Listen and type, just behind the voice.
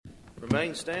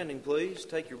Remain standing, please.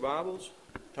 Take your Bibles.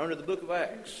 Turn to the book of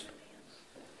Acts.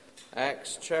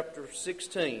 Acts chapter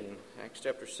 16. Acts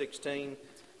chapter 16,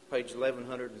 page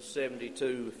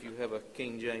 1172, if you have a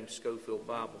King James Schofield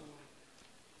Bible.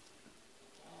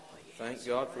 Thank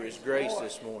God for His grace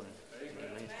this morning.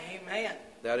 Amen.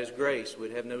 Without His grace,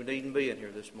 we'd have no need in being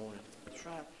here this morning. That's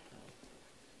right.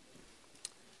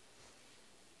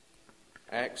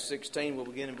 Acts 16, we'll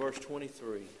begin in verse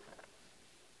 23.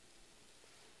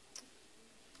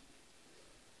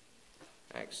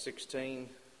 Acts 16,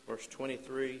 verse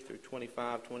 23 through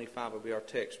 25. 25 will be our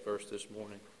text verse this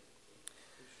morning.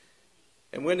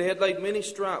 And when they had laid many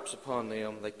stripes upon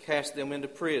them, they cast them into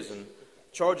prison,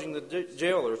 charging the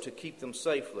jailer to keep them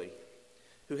safely,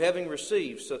 who having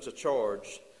received such a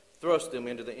charge, thrust them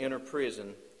into the inner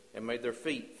prison, and made their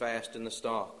feet fast in the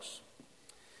stocks.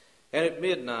 And at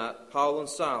midnight Paul and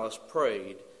Silas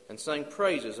prayed, and sang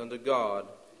praises unto God,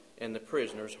 and the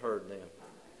prisoners heard them.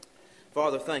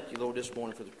 Father, thank you, Lord, this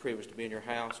morning for the privilege to be in your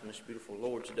house on this beautiful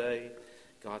Lord's Day.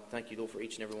 God, thank you, Lord, for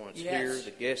each and every one that's here,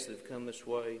 the guests that have come this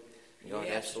way. And God,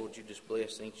 I ask, Lord, you just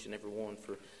bless each and every one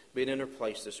for being in their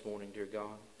place this morning, dear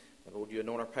God. And Lord, you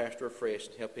anoint our pastor afresh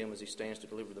and help him as he stands to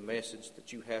deliver the message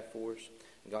that you have for us.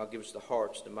 And God, give us the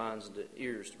hearts, the minds, and the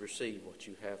ears to receive what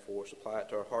you have for us. Apply it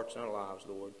to our hearts and our lives,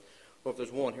 Lord. Lord, if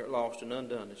there's one here lost and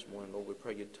undone this morning, Lord, we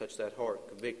pray you'd touch that heart,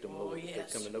 convict them, Lord, that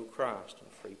they come to know Christ and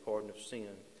free pardon of sin.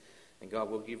 And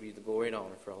God will give you the glory and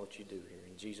honor for all that you do here.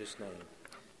 In Jesus' name,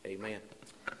 amen.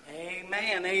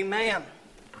 Amen, amen.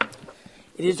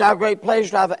 It is our great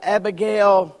pleasure to have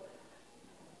Abigail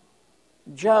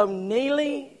Joe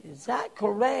Neely. Is that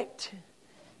correct?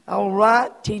 All right.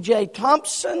 T.J.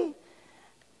 Thompson.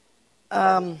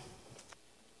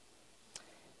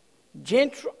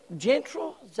 Gentry.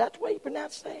 Is that the way you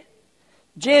pronounce that?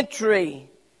 Gentry.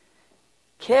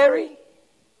 Carrie.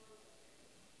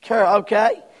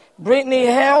 Okay. Brittany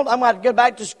Harold, I'm going to go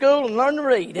back to school and learn to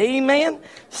read. Amen.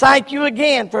 Thank you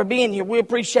again for being here. We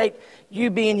appreciate you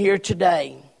being here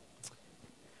today.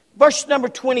 Verse number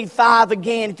 25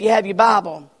 again, if you have your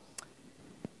Bible.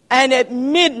 And at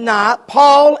midnight,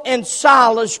 Paul and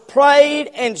Silas prayed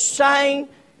and sang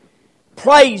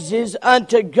praises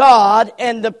unto God,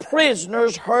 and the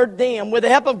prisoners heard them. With the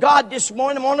help of God this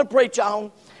morning, I'm going to preach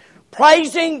on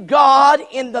praising God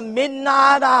in the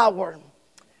midnight hour.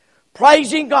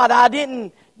 Praising God. I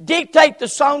didn't dictate the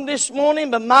song this morning,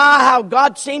 but how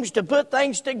God seems to put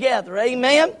things together.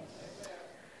 Amen.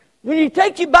 When you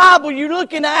take your Bible, you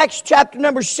look in Acts chapter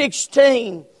number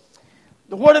 16.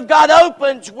 The Word of God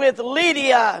opens with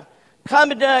Lydia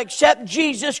coming to accept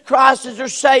Jesus Christ as her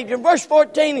Savior. In verse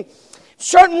 14, a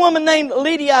certain woman named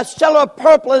Lydia, a seller of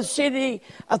purple in the city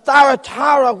of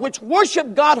Thyatira, which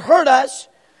worshiped God, heard us,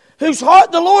 whose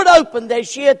heart the Lord opened as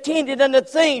she attended unto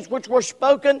things which were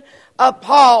spoken of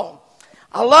Paul.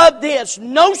 I love this.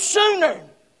 No sooner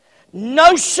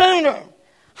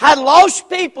had lost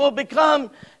people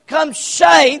become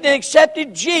saved and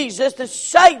accepted Jesus, that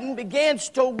Satan begins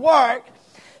to work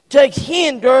to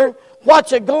hinder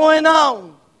what's going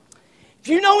on. If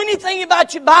you know anything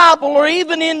about your Bible, or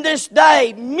even in this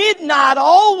day, midnight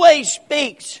always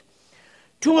speaks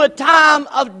to a time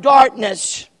of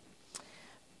darkness.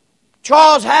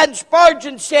 Charles Haddon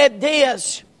Spurgeon said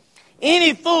this: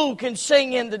 any fool can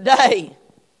sing in the day.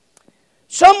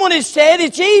 Someone has said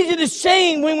it's easy to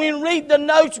sing when we read the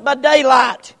notes by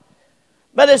daylight,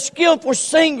 but a skillful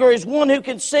singer is one who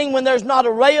can sing when there's not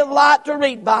a ray of light to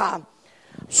read by.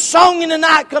 Song in the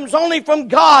night comes only from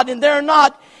God, and they're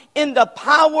not in the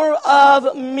power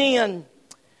of men.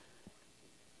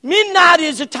 Midnight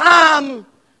is a time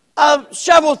of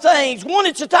several things. One,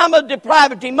 it's a time of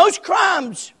depravity. Most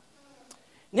crimes,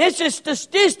 this is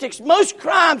statistics, most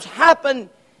crimes happen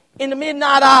in the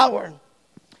midnight hour.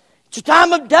 It's a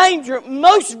time of danger.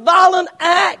 Most violent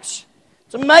acts,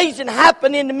 it's amazing,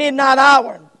 happen in the midnight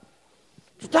hour.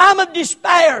 It's a time of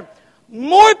despair.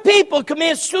 More people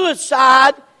commit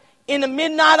suicide in the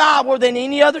midnight hour than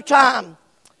any other time.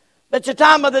 But it's a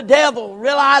time of the devil,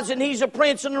 realizing he's a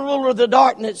prince and a ruler of the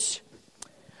darkness.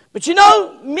 But you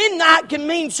know, midnight can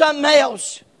mean something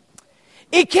else.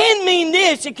 It can mean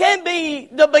this. It can be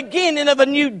the beginning of a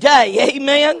new day.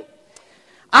 Amen.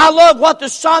 I love what the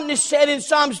psalmist said in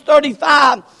Psalms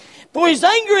 35. For his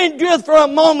anger endureth for a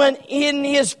moment, in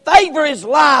his favor is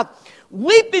life.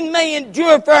 Weeping may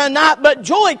endure for a night, but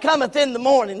joy cometh in the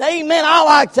morning. Amen. I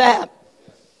like that.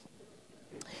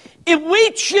 If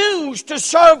we choose to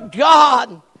serve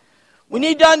God, we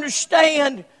need to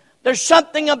understand there's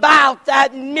something about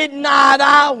that midnight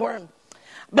hour.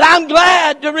 But I'm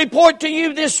glad to report to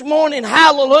you this morning,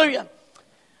 hallelujah,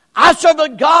 I serve a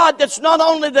God that's not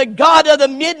only the God of the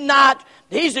midnight,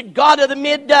 He's the God of the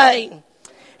midday.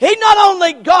 He's not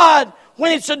only God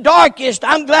when it's the darkest.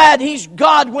 I'm glad He's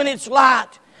God when it's light.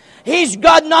 He's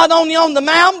God not only on the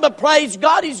mountain, but praise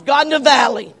God, He's God in the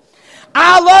valley.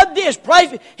 I love this.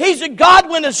 Praise. He's a God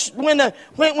when the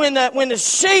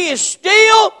sea is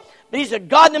still, but He's a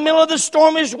God in the middle of the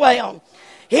storm as well.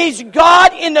 He's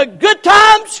God in the good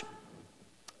times.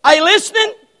 Are you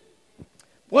listening?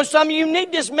 Well, some of you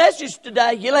need this message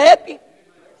today. He'll help you.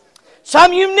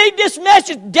 Some of you need this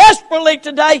message desperately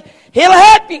today. He'll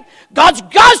help you. God's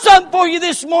got something for you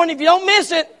this morning if you don't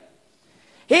miss it.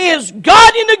 He is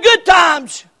God in the good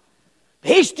times.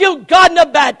 He's still God in the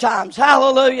bad times.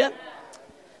 Hallelujah.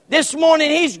 This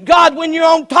morning, He's God when you're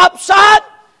on top side.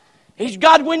 He's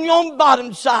God when you're on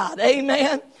bottom side.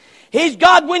 Amen. He's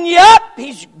God when you're up.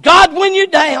 He's God when you're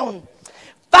down.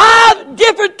 5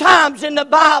 different times in the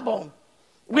Bible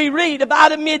we read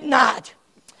about a midnight.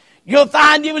 You'll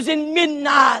find it was in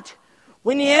midnight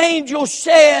when the angel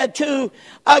said to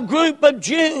a group of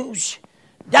Jews,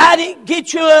 Daddy,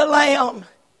 get you a lamb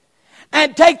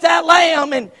and take that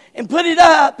lamb and put it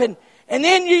up. And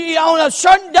then you, on a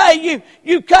certain day,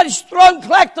 you cut his throat and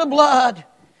collect the blood.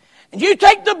 And you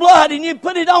take the blood and you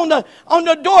put it on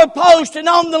the doorpost and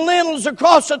on the lintels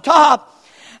across the top.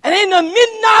 And in the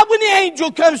midnight when the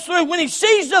angel comes through, when he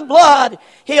sees the blood,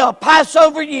 he'll pass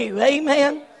over you.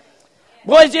 Amen.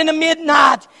 Boys, in the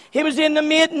midnight, it was in the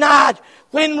midnight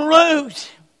when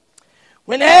Ruth,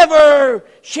 whenever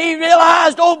she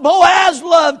realized old Boaz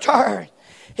loved her,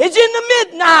 it's in the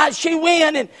midnight she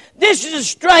went, and this is a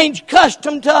strange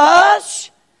custom to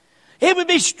us. It would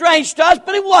be strange to us,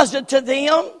 but it wasn't to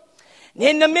them. And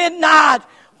in the midnight,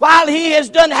 while he has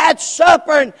had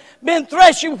supper and been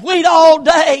threshing wheat all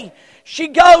day, she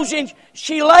goes and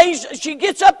she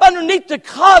gets up underneath the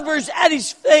covers at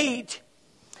his feet.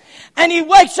 And he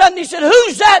wakes up and he said,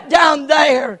 "Who's that down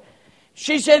there?"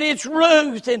 She said, "It's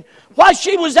Ruth." And what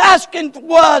she was asking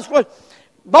was,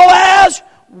 "Boaz,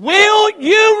 will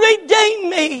you redeem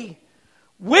me?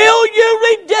 Will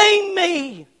you redeem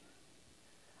me?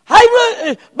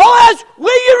 Hey, Boaz,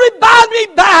 will you buy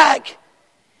me back?"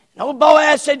 And old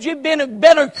Boaz said, "You've been a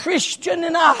better Christian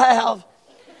than I have."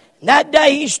 And that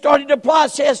day he started the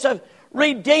process of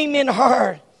redeeming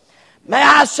her. May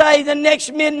I say, the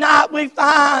next midnight we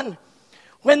find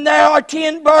when there are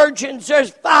 10 virgins, there's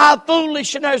 5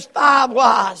 foolish and there's 5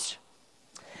 wise.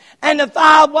 And the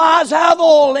 5 wise have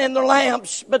oil in their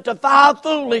lamps, but the 5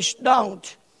 foolish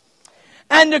don't.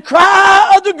 And the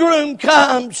cry of the groom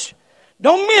comes.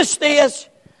 Don't miss this.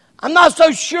 I'm not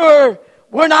so sure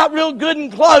we're not real good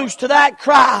and close to that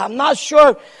cry. I'm not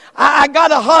sure. I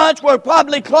got a hunch we're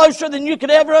probably closer than you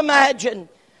could ever imagine.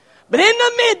 But in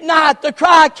the midnight, the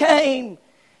cry came.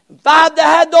 5 that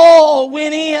had the oil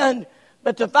went in,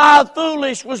 but the 5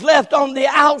 foolish was left on the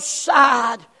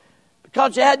outside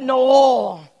because they had no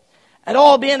oil. And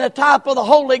oil being a type of the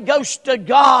Holy Ghost of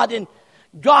God, and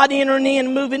God entering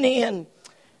in, moving in.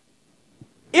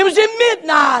 It was in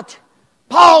midnight.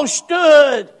 Paul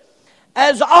stood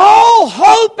as all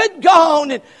hope had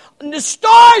gone and the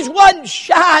stars wasn't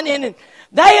shining, and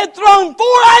they had thrown 4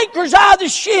 anchors out of the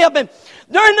ship, and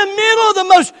they're in the middle of the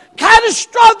most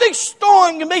catastrophic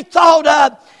storm can be thought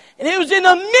of. And it was in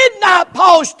the midnight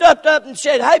Paul stepped up and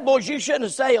said, "Hey boys, you shouldn't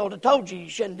have sailed. I told you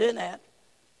shouldn't have done that."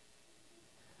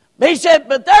 But he said,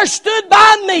 "But there stood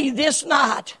by me this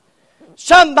night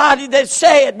somebody that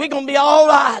said we're going to be all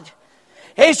right."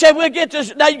 He said, "We'll get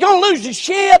this. Now, you're going to lose the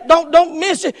ship. Don't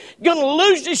miss it. You're going to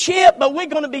lose the ship, but we're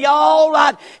going to be all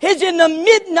right." It's in the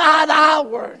midnight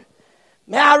hour.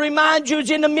 May I remind you,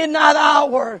 it's in the midnight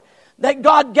hour that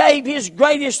God gave His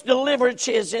greatest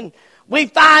deliverances. And we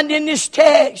find in this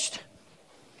text,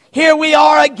 here we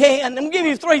are again. I'm going to give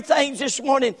you 3 things this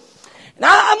morning. And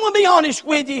I'm going to be honest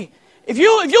with you. If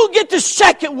you'll get the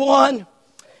second one,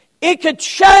 it could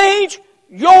change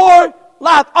your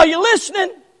life. Are you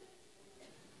listening?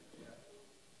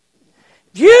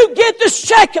 If you get the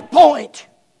second point,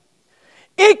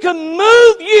 it can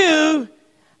move you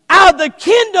out of the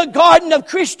kindergarten of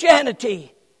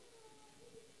Christianity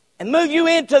and move you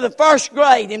into the first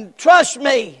grade. And trust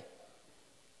me,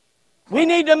 we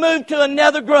need to move to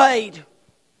another grade.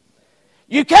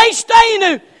 You can't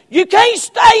stay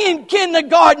in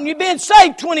kindergarten. You've been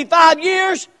saved 25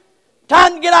 years.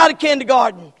 Time to get out of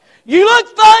kindergarten. You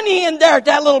look funny in there at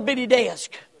that little bitty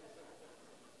desk.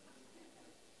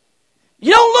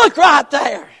 You don't look right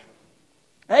there.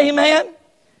 Amen.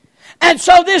 And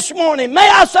so this morning, may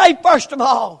I say first of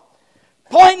all,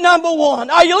 point number 1.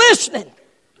 Are you listening?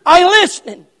 Are you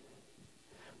listening?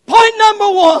 Point number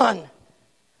 1.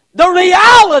 The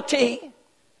reality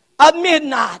of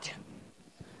midnight.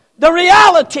 The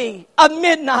reality of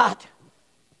midnight.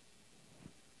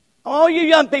 All you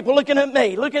young people looking at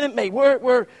me.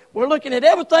 We're looking at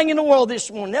everything in the world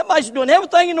this morning. Everybody's doing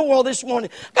everything in the world this morning.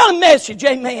 Got a message,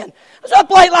 amen. I was up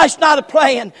late last night of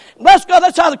praying. Bless God,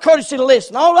 that's how the courtesy to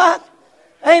listen, all right?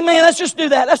 Amen, let's just do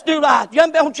that. Let's do right.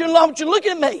 Young people, I want you to look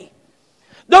at me.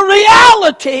 The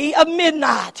reality of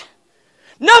midnight.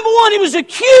 Number one, he was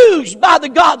accused by the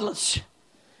godless.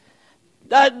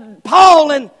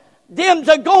 Paul and them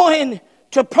are going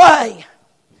to pray.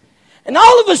 And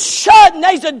all of a sudden,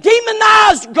 there's a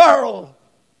demonized girl.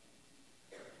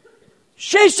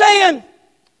 She's saying,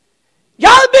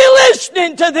 y'all be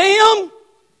listening to them.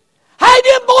 Hey,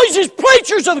 them boys is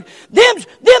preachers of them's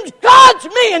God's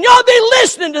men. Y'all be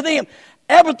listening to them.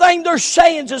 Everything they're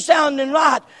saying is sounding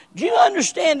right. Do you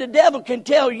understand the devil can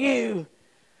tell you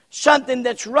something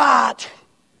that's right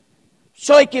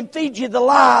so he can feed you the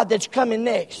lie that's coming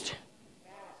next?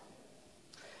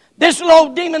 This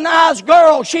little demonized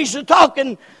girl, she's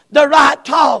talking the right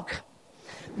talk.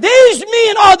 These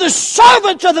men are the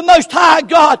servants of the Most High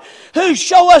God who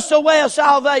show us the way of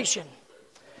salvation.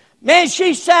 Man,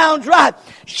 she sounds right.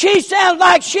 She sounds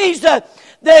like she's the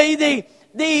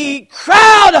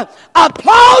crowd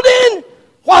applauding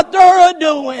what they're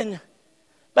doing.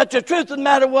 But the truth of the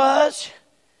matter was,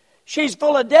 she's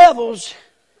full of devils,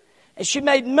 and she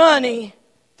made money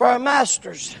for her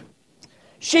masters.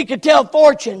 She could tell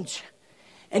fortunes.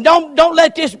 And don't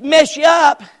let this mess you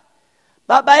up.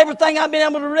 But by everything I've been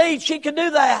able to read, she could do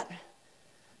that.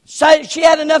 So she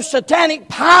had enough satanic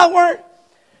power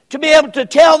to be able to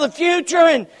tell the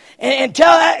future and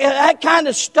tell that kind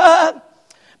of stuff.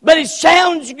 But it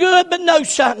sounds good, but know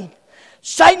something.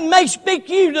 Satan may speak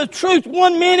you the truth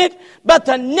one minute, but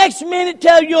the next minute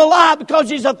tell you a lie because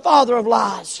he's a father of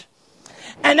lies.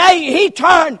 And he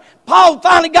turned. Paul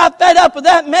finally got fed up with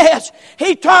that mess.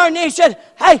 He turned and he said,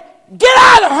 hey, get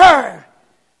out of her.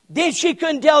 Then she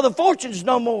couldn't tell the fortunes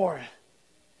no more.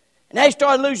 And they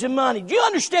started losing money. Do you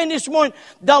understand this morning?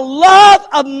 The love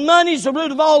of money is the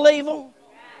root of all evil.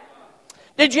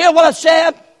 Did you hear what I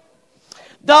said?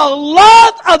 The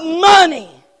love of money.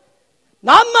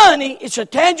 Not money, it's a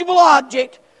tangible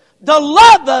object. The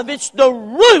love of it's the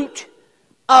root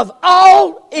of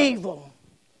all evil.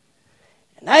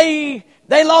 And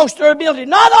they lost their ability.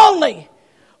 Not only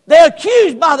they're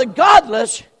accused by the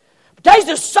godless, but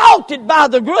they're assaulted by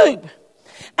the group.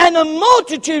 And the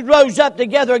multitude rose up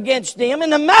together against them,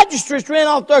 and the magistrates ran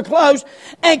off their clothes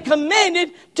and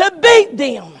commanded to beat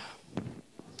them.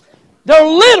 They're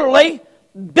literally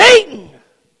beaten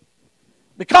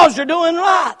because they're doing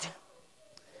right.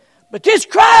 But this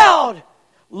crowd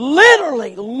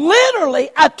literally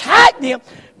attacked them,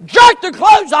 jerked their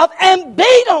clothes off, and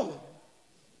beat them.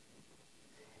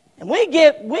 And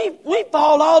we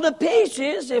fall all to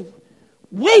pieces if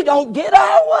we don't get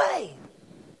our way.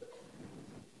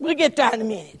 We'll get there in a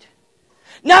minute.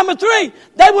 Number 3,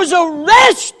 they was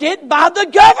arrested by the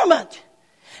government.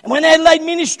 And when they had laid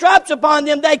many stripes upon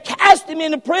them, they cast them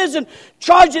into prison,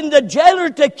 charging the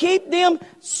jailer to keep them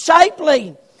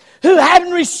safely. Who,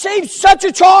 having received such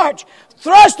a charge,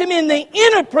 thrust him in the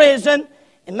inner prison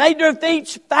and made their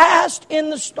feet fast in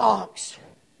the stocks.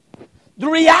 The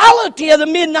reality of the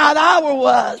midnight hour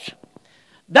was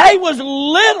they was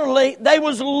literally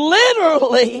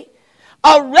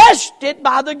arrested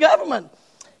by the government.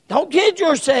 Don't kid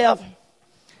yourself.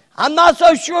 I'm not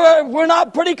so sure we're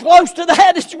not pretty close to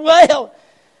that as well.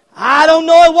 I don't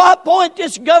know at what point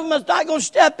this government's not going to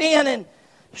step in and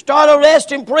start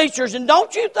arresting preachers. And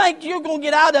don't you think you're going to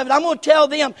get out of it. I'm going to tell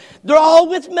them they're all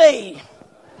with me.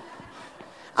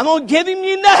 I'm going to give them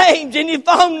your names and your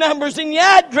phone numbers and your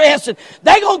address. And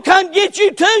they're going to come get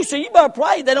you too. So you better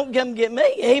pray they don't come get me.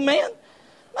 Amen.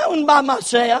 I wasn't by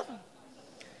myself.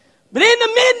 But in the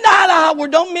midnight hour,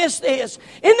 don't miss this.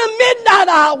 In the midnight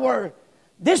hour,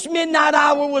 this midnight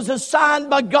hour was assigned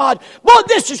by God. Boy,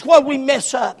 this is where we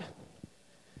mess up.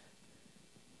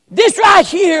 This right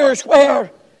here is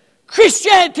where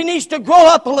Christianity needs to grow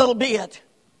up a little bit.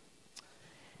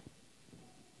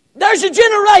 There's a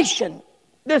generation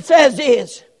that says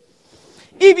this: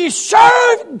 if you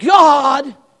serve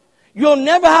God, you'll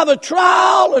never have a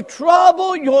trial or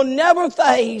trouble. You'll never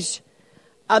face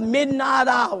a midnight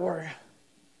hour.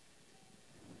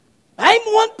 Ain't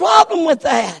one problem with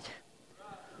that.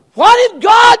 What if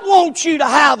God wants you to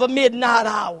have a midnight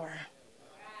hour?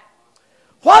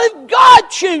 What if God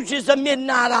chooses a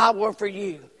midnight hour for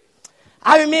you?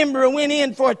 I remember I went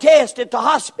in for a test at the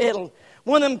hospital,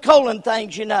 one of them colon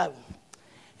things, you know.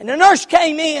 And the nurse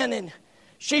came in and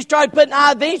she started putting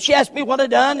IV. She asked me what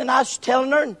I'd done, and I was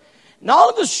telling her. And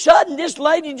all of a sudden, this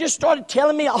lady just started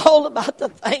telling me all about the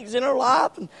things in her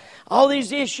life and all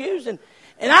these issues. And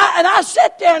I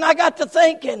sat there and I got to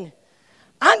thinking,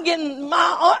 I'm getting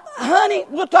honey,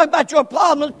 we'll talk about your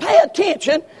problems. Pay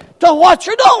attention to what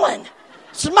you're doing.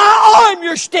 It's my arm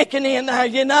you're sticking in there,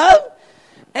 you know.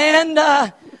 And,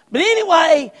 but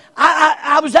anyway,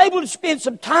 I was able to spend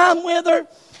some time with her.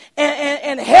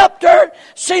 And helped her.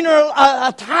 Seen her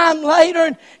a time later,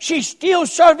 and she's still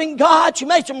serving God. She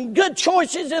made some good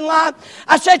choices in life.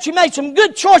 I said she made some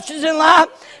good choices in life.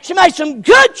 She made some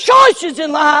good choices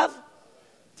in life.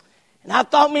 And I've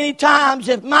thought many times,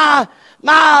 if my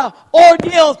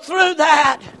ordeal through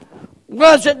that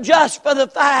wasn't just for the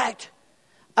fact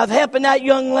of helping that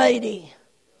young lady.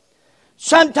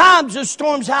 Sometimes the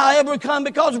storms, however, come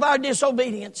because of our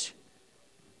disobedience.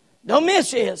 Don't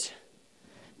miss this.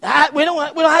 We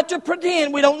don't have to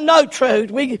pretend we don't know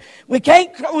truth. We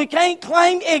can't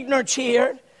claim ignorance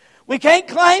here. We can't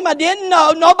claim I didn't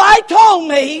know. Nobody told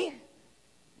me.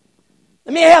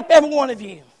 Let me help every one of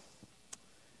you.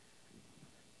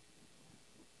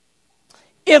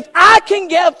 If I can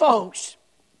get folks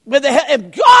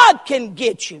if God can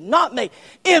get you, not me,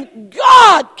 if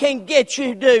God can get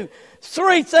you to do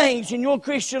 3 things in your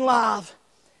Christian life,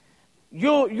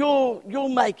 you'll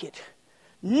make it.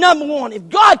 Number 1, if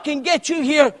God can get you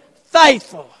here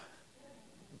faithful.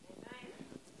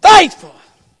 Faithful.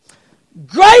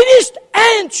 Greatest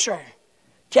answer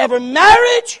to every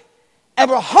marriage,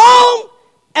 every home,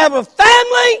 every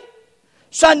family,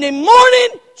 Sunday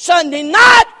morning, Sunday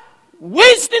night,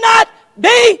 Wednesday night,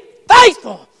 be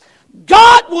faithful.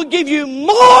 God will give you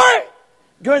more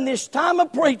during this time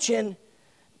of preaching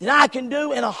than I can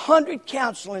do in 100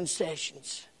 counseling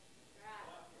sessions.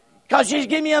 Because He's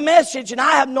giving me a message and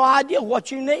I have no idea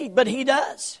what you need, but He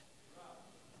does.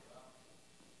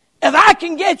 If I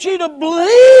can get you to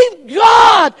believe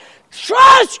God,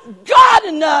 trust God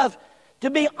enough to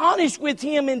be honest with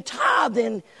Him in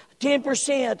tithing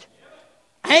 10%,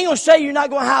 I ain't going to say you're not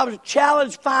going to have a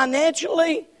challenge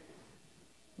financially,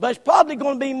 but it's probably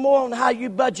going to be more on how you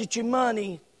budget your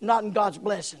money, not in God's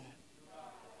blessing.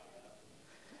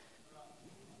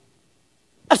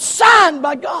 Assigned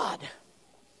by God.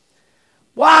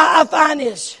 Why I find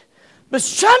this. But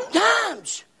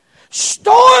sometimes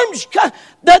storms come.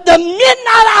 The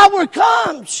midnight hour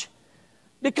comes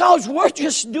because we're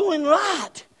just doing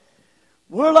right.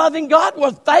 We're loving God.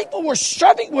 We're faithful. We're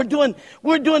serving. We're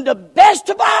doing the best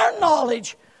of our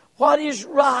knowledge what is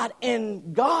right.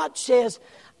 And God says,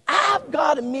 I've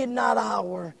got a midnight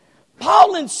hour.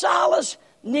 Paul and Silas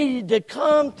needed to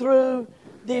come through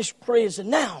this prison.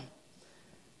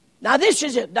 Now this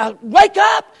is it. Now wake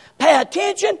up, pay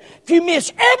attention. If you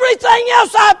miss everything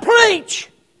else I preach,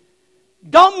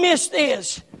 don't miss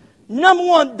this. Number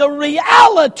 1, the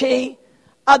reality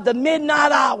of the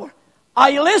midnight hour. Are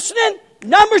you listening?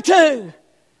 Number 2,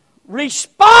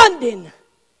 responding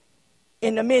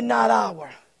in the midnight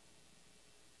hour.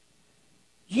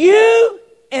 You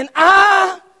and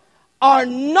I are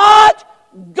not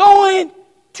going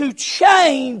to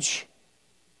change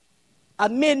a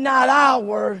midnight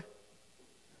hour,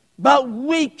 but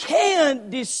we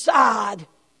can decide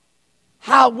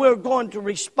how we're going to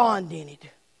respond in it.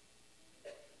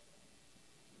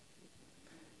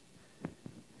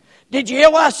 Did you hear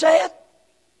what I said?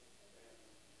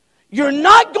 You're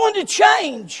not going to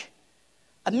change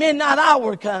a midnight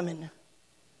hour coming.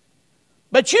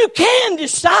 But you can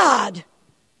decide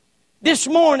this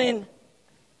morning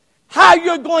how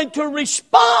you're going to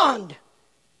respond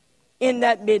in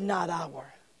that midnight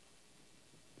hour.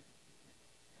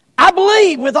 I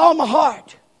believe with all my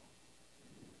heart,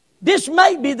 this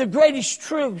may be the greatest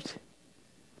truth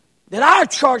that our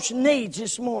church needs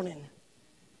this morning.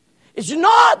 It's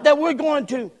not that we're going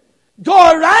to go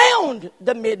around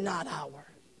the midnight hour.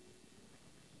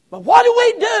 But what do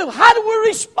we do? How do we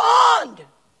respond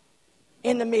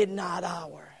in the midnight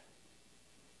hour?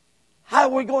 How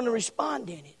are we going to respond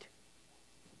in it?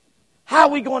 How are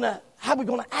we going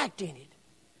to act in it?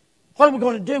 What are we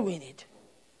going to do in it?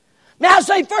 May I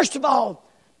say, first of all,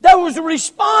 there was a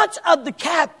response of the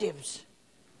captives,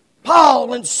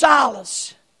 Paul and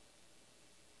Silas.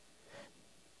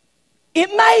 It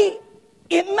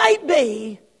may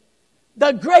be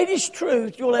the greatest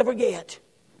truth you'll ever get.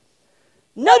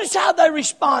 Notice how they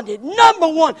responded. Number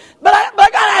 1, but I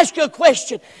got to ask you a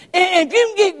question. And if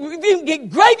you can get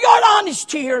graveyard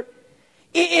honest here,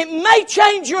 it may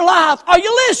change your life. Are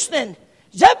you listening?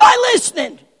 Is everybody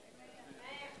listening?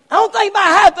 I don't think about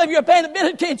half of you are paying a bit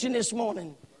of attention this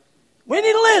morning. We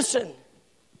need to listen.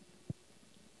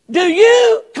 Do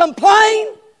you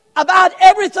complain about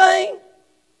everything?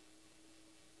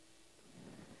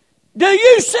 Do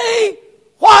you see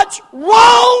what's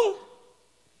wrong,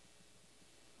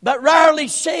 but rarely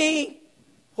see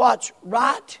what's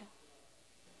right?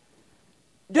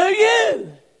 Do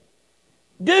you?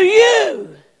 Do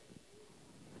you?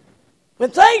 When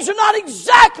things are not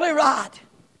exactly right,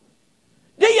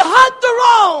 do you hunt the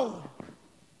wrong?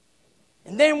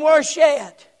 And then worse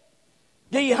yet,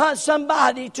 do you hunt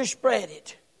somebody to spread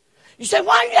it? You say,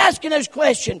 why are you asking those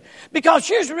questions? Because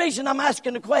here's the reason I'm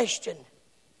asking the question.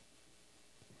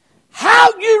 How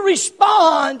you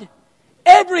respond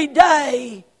every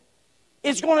day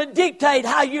is going to dictate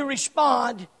how you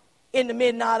respond in the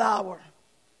midnight hour.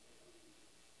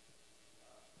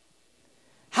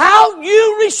 How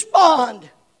you respond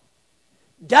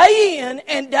day in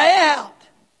and day out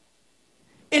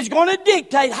is going to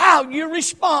dictate how you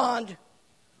respond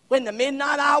when the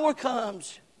midnight hour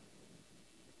comes.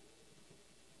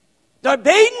 They're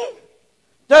beaten,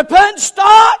 they're putting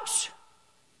stocks,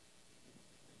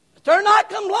 but they're not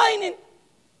complaining.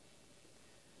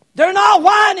 They're not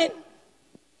whining.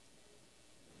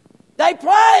 They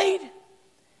prayed,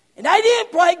 and they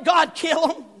didn't pray, God kill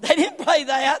them. They didn't pray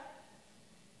that.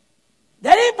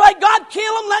 They didn't pray, God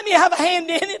kill them, let me have a hand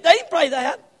in it. They didn't pray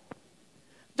that.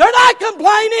 They're not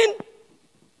complaining.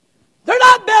 They're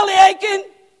not belly aching.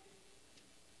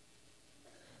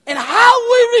 And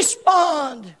how we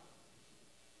respond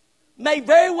may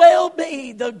very well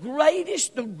be the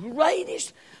greatest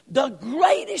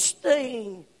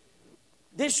thing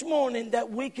this morning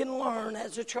that we can learn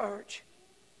as a church.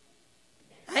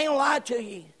 I ain't gonna lie to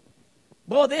you.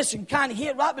 Boy, this can kind of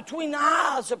hit right between the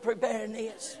eyes of preparing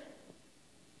this.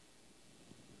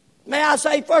 May I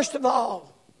say, first of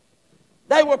all,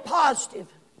 they were positive.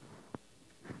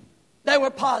 They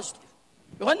were positive.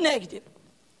 It wasn't negative.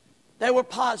 They were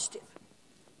positive.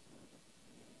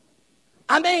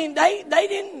 I mean, they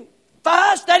didn't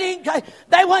fuss.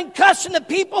 They weren't cussing the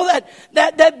people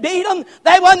that beat them.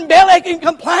 They wasn't belly-aching,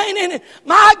 complaining. And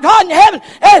my God in heaven,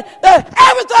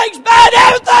 everything's bad,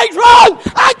 everything's wrong.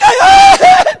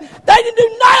 They didn't do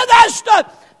none of that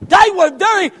stuff. They were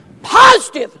very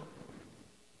positive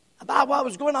about what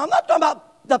was going on. I'm not talking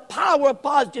about the power of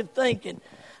positive thinking.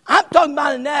 I'm talking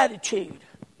about an attitude.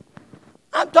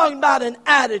 I'm talking about an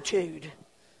attitude.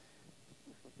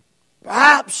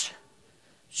 Perhaps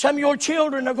some of your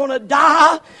children are going to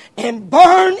die and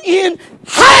burn in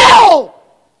hell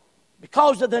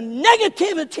because of the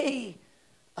negativity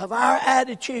of our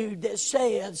attitude that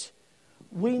says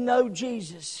we know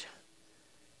Jesus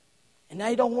and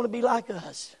they don't want to be like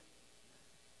us.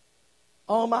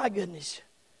 Oh my goodness.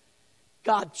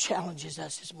 God challenges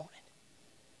us this morning.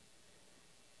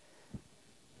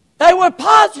 They were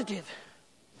positive.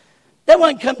 They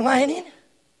weren't complaining.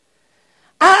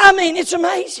 I mean, it's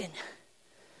amazing.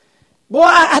 Boy,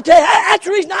 I tell you, that's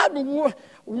the reason I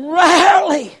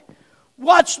rarely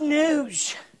watch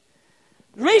news.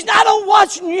 The reason I don't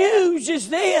watch news is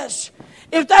this.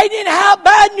 If they didn't have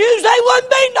bad news, they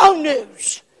wouldn't be no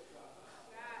news.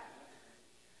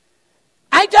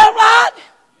 Ain't that right?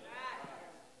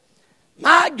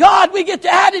 My God, we get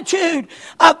the attitude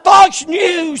of Fox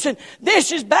News and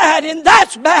this is bad and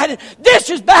that's bad and this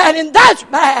is bad and that's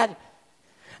bad.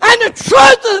 And the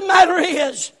truth of the matter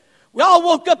is, we all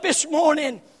woke up this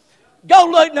morning, go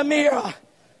look in the mirror.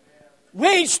 We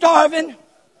ain't starving.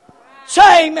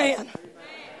 Say amen.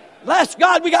 Bless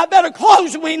God, we got better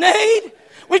clothes than we need.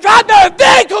 We drive better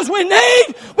vehicles we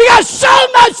need. We got so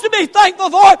much to be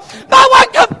thankful for. But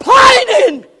we're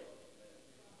complaining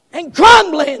and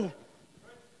grumbling.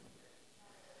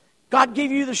 God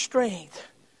give you the strength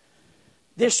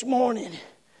this morning.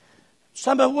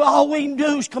 Some of all we can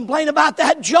do is complain about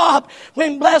that job.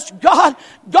 When bless God,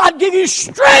 God give you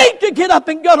strength to get up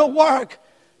and go to work.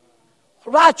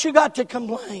 Right, you got to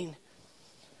complain.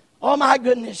 Oh my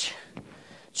goodness.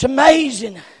 It's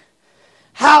amazing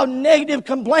how negative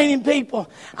complaining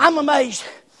people. I'm amazed.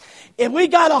 If we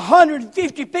got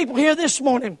 150 people here this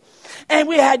morning and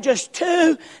we had just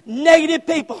 2 negative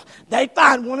people, they'd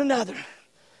find one another.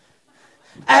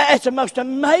 It's the most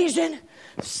amazing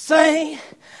thing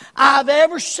I've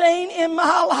ever seen in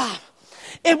my life.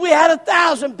 If we had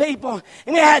 1,000 people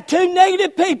and we had 2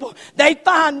 negative people, they'd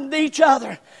find each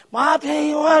other. Well, I'll tell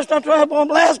you what, stop trying to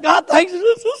bless God. Thanks.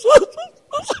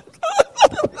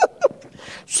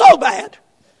 So bad.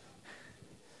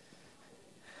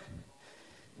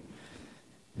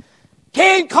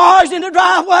 10 cars in the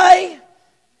driveway.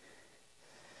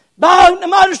 Boat and a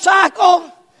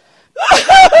motorcycle.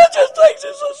 I just think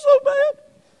this is so bad.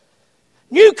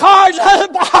 New cars at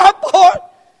the airport.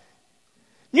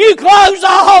 New clothes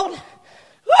on.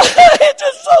 It's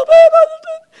just so bad.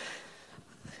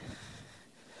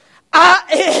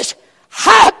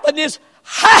 happened is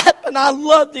happened. I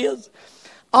love this.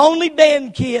 Only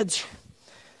band kids.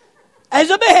 As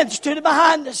a band stood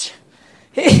behind us.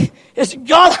 It's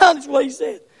God honest what he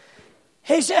said.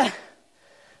 He said,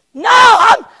 no,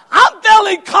 I'm still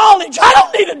in college. I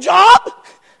don't need a job.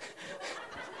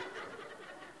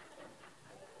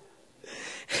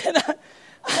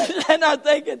 And I'm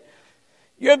thinking,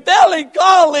 you're still in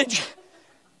college,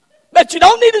 but you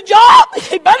don't need a job.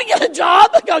 You better get a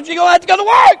job because you're going to have to go to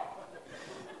work.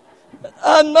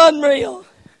 Unreal.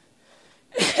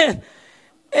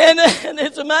 And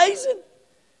it's amazing.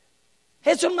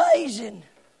 It's amazing.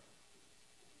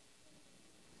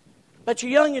 But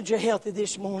your youngins are healthy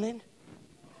this morning.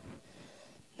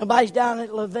 Nobody's down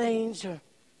at Levine's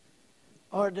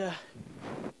or the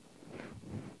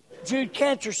Jude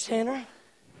Cancer Center.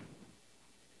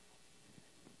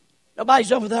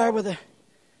 Nobody's over there with a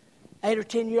 8 or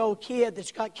 10-year-old kid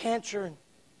that's got cancer, and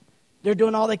they're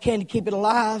doing all they can to keep it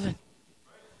alive.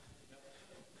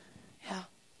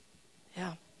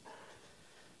 Yeah.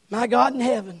 My God in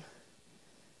heaven,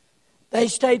 they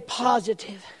stayed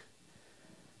positive.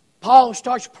 Paul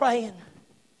starts praying.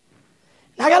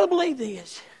 And I got to believe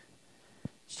this.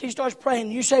 He starts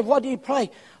praying. You say, what did he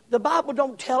pray? The Bible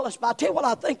don't tell us, but I'll tell you what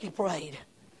I think he prayed.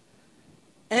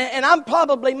 And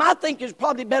my thinking is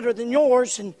probably better than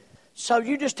yours. And so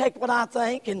you just take what I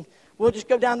think and we'll just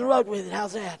go down the road with it.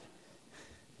 How's that?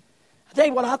 I'll tell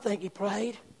you what I think he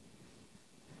prayed.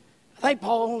 I think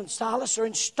Paul and Silas are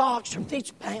in stocks from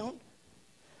each pound.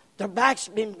 Their backs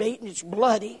have been beaten. It's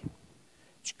bloody.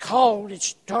 It's cold.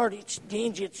 It's dirty. It's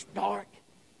dingy. It's dark.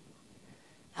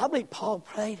 I believe Paul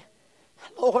prayed,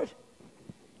 Lord,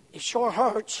 it sure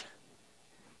hurts.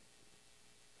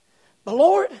 But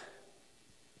Lord,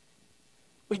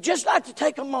 we'd just like to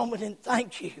take a moment and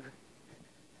thank you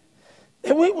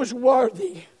that we was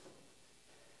worthy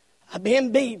of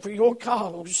being beat for your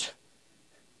cause.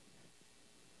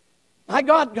 My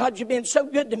God, you've been so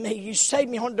good to me. You saved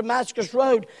me on Damascus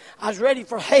Road. I was ready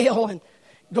for hell and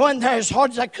going there as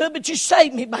hard as I could, but you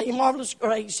saved me by your marvelous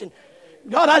grace. And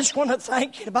God, I just want to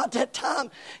thank you. About that time,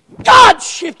 God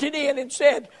shifted in and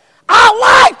said,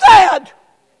 I like that.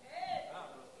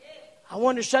 I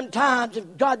wonder sometimes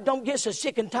if God don't get so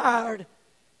sick and tired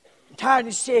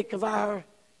and sick of our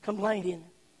complaining,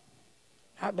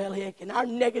 our bellyaching, our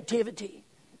negativity.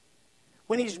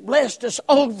 When He's blessed us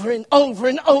over and over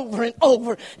and over and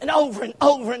over and over and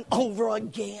over and over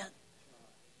again.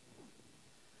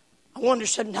 I wonder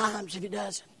sometimes if He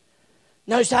doesn't.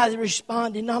 Notice how they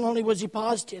responded. Not only was He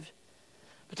positive,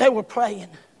 but they were praying.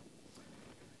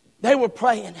 They were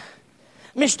praying.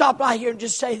 Let me stop right here and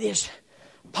just say this.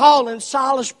 Paul and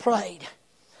Silas prayed.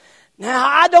 Now,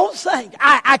 I don't think,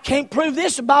 I can't prove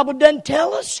this. The Bible doesn't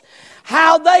tell us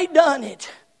how they done it.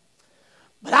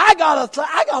 But I got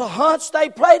a hunch they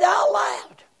prayed out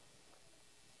loud.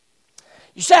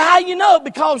 You say, how you know?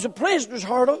 Because the prisoners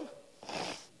heard them.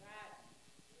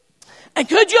 And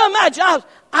could you imagine?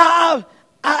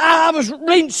 I was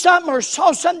reading something or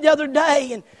saw something the other day,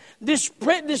 and this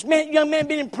young man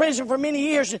been in prison for many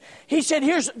years. And he said,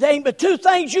 here's the thing, but two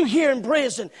things you hear in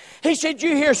prison. He said,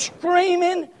 you hear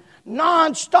screaming,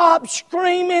 non-stop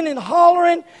screaming and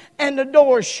hollering, and the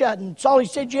doors shutting. That's all he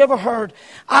said you ever heard.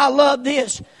 I love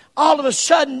this. All of a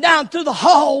sudden, down through the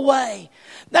hallway,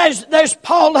 there's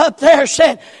Paul up there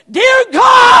saying, Dear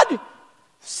God,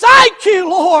 thank you,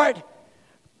 Lord,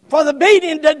 for the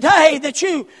beating today that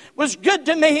you was good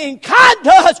to me and kind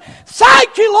to us.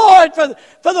 Thank you, Lord, for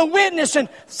the witness. And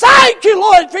thank you,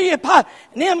 Lord, for your power.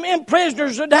 And them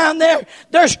prisoners are down there.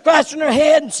 They're scratching their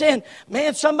head and saying,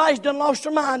 man, somebody's done lost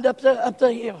their mind up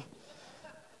the hill.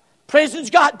 Prison's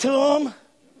got to them.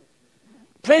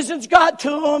 Prison's got to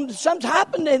them. Something's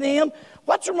happened to them.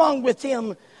 What's wrong with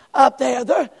them up there?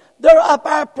 They're up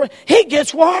there. It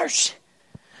gets worse.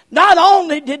 Not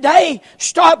only did they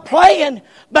start praying,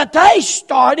 but they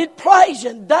started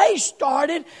praising. They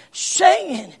started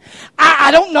singing.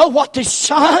 I don't know what they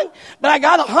sung, but I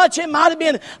got a hunch it might have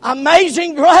been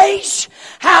Amazing Grace.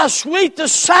 How sweet the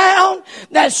sound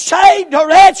that saved a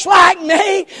wretch like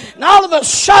me. And all of a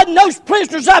sudden, those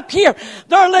prisoners up here,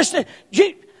 they're listening.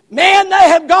 Man, they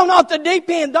have gone off the deep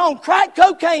end. They're on crack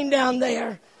cocaine down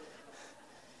there.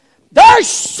 They're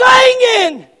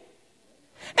singing.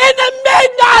 In the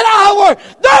midnight hour,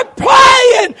 they're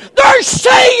praying, they're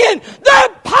singing, they're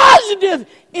positive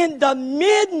in the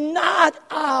midnight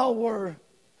hour.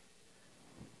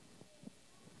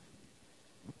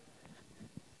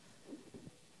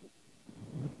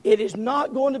 It is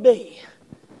not going to be,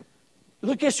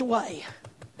 look this way.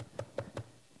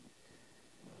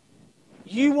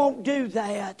 You won't do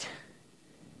that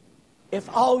if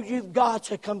all you've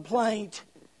got's a complaint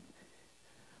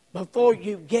before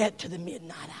you get to the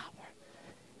midnight hour.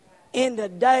 In the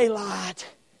daylight,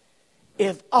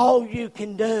 if all you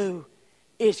can do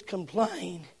is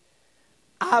complain,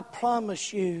 I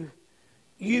promise you,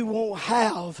 you won't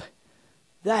have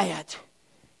that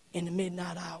in the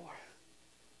midnight hour.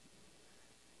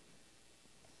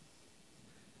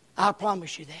 I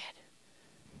promise you that.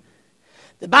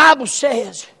 The Bible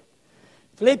says,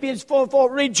 Philippians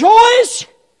 4:4,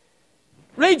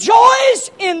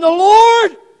 rejoice in the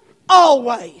Lord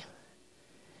always.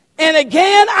 And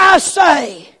again I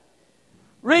say,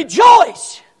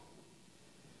 rejoice.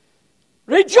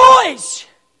 Rejoice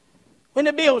when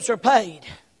the bills are paid.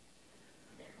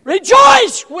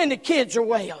 Rejoice when the kids are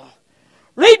well.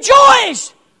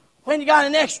 Rejoice when you got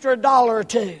an extra $1 or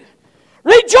 $2.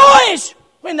 Rejoice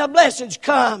when the blessings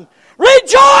come.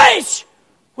 Rejoice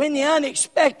when the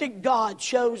unexpected God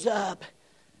shows up.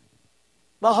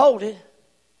 Behold it.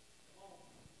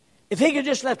 If he could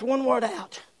just left one word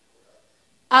out,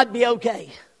 I'd be okay.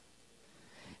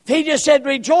 If he just said,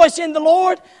 rejoice in the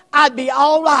Lord, I'd be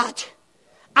all right.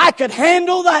 I could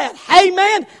handle that.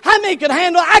 Amen. How many could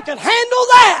handle it? I could handle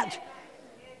that.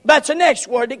 That's the next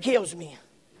word that kills me.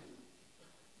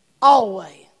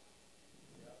 Always.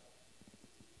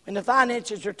 When the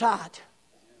finances are tight.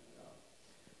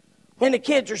 When the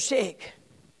kids are sick.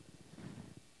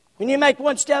 When you make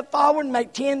one step forward and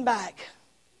make 10 back.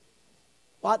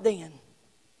 What then?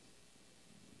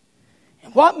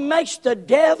 And what makes the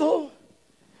devil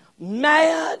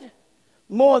mad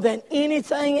more than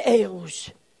anything else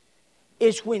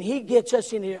is when he gets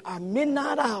us in our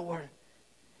midnight hour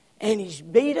and he's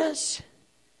beat us,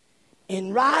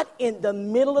 and right in the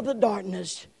middle of the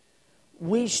darkness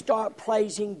we start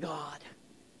praising God.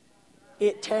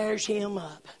 It tears him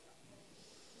up.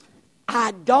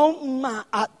 I don't mind.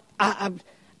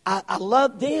 I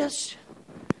love this.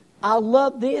 I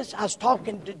love this. I was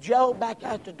talking to Joe back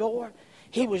out the door.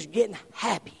 He was getting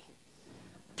happy,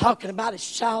 talking about his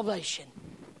salvation.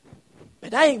 But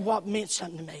that ain't what meant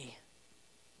something to me.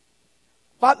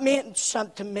 What meant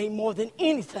something to me more than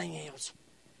anything else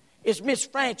is Miss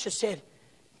Francis said,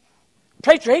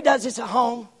 preacher, he does this at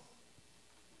home.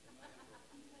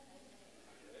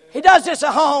 He does this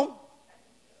at home.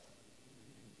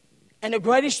 And the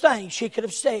greatest thing she could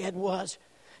have said was,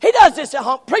 he does this at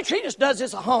home. Preacher, he just does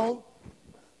this at home.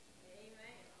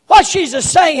 What she's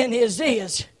saying is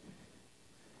this.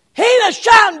 He ain't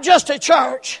shouting just at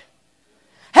church.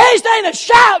 He ain't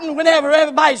shouting whenever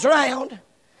everybody's around.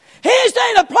 He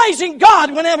ain't praising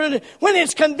God when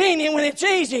it's convenient, when it's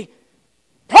easy.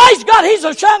 Praise God. He's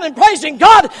shouting and praising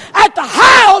God at the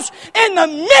house in the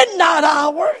midnight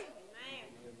hour.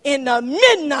 In the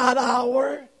midnight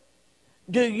hour,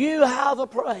 do you have a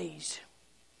praise?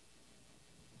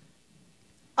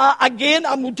 Again,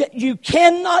 you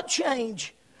cannot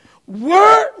change.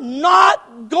 We're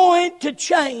not going to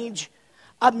change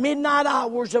midnight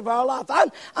hours of our life.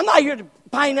 I'm not here to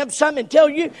paint up something and tell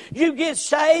you get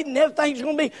saved and everything's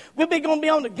going to be, we're going to be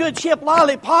on the good ship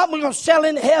Lollipop. We're going to sail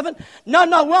into heaven. No,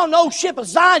 we're on the old ship of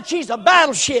Zion. She's a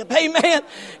battleship. Amen.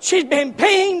 She's been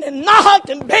pinged and knocked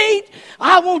and beat.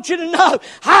 I want you to know,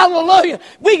 hallelujah,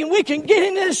 we can get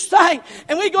into this thing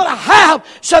and we're going to have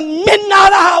some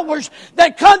midnight hours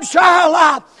that comes to our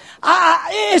life.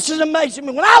 This is amazing.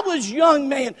 When I was a young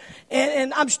man,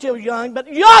 and I'm still young,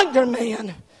 but younger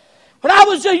man, when I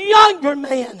was a younger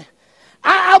man,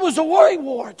 I was a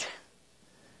worrywart.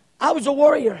 I was a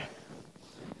worrier.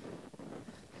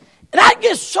 And I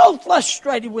get so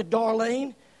frustrated with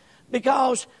Darlene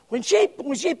because when she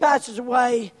passes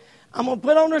away, I'm going to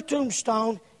put on her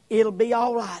tombstone, it'll be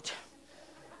all right.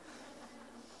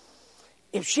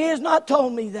 If she has not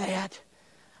told me that,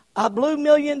 I blew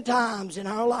 1,000,000 times in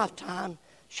our lifetime.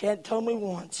 She hadn't told me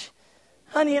once.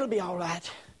 Honey, it'll be all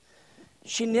right.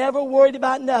 She never worried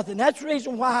about nothing. That's the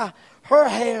reason why her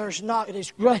hair's not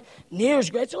as gray, near as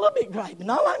gray. It's a little bit gray, but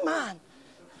not like mine.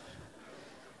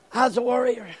 I was a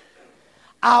worrier.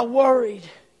 I worried.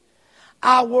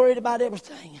 I worried about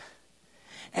everything.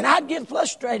 And I'd get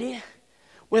frustrated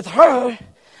with her.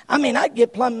 I'd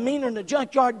get plumb meaner than a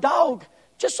junkyard dog.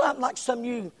 Just like some of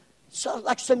you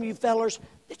fellers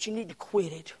that you need to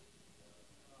quit it.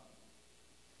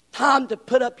 Time to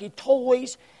put up your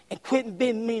toys and quit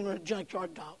being meaner than a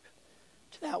junkyard dog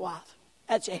to that wife.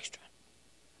 That's extra.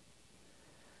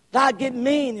 I'd get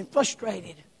mean and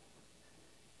frustrated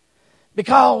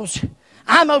because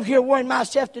I'm over here worrying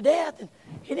myself to death and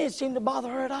it didn't seem to bother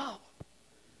her at all.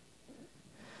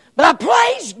 But I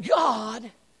praise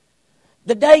God,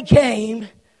 the day came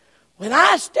When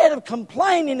I, instead of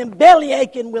complaining and belly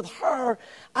aching with her,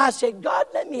 I said, God,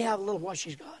 let me have a little of what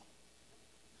she's got.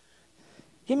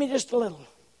 Give me just a little.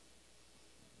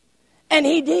 And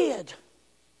He did.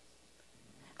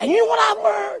 And you know what I've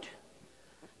learned?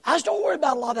 I just don't worry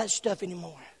about a lot of that stuff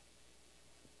anymore.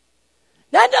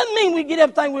 That doesn't mean we get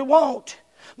everything we want.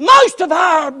 Most of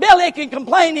our belly aching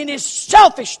complaining is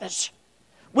selfishness.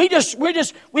 We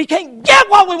can't get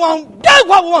what we want, do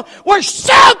what we want. We're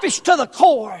selfish to the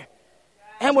core.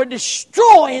 And we're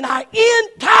destroying our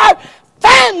entire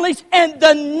families and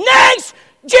the next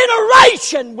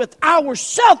generation with our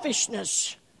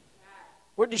selfishness.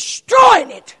 We're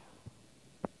destroying it.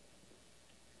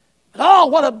 But oh,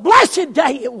 what a blessed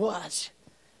day it was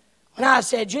when I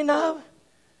said, you know,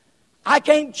 I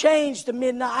can't change the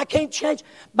midnight. I can't change.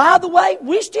 By the way,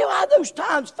 we still have those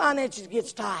times finances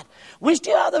gets tight. We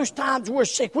still have those times we're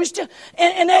sick. We still,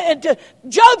 and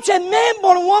Job said, man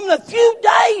born a woman a few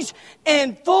days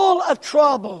and full of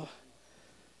trouble.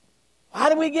 Why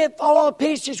do we get fall to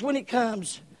pieces when it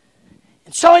comes?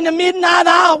 And so in the midnight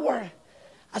hour,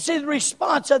 I see the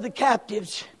response of the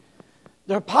captives.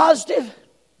 They're positive.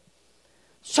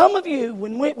 Some of you,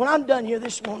 when I'm done here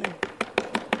this morning,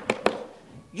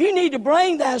 you need to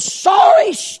bring that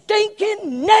sorry,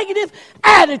 stinking, negative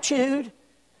attitude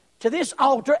to this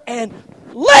altar and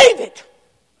leave it.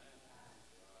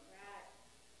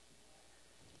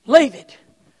 Leave it.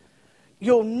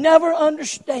 You'll never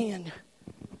understand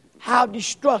how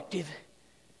destructive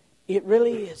it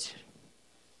really is.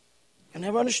 You'll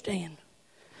never understand.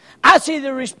 I see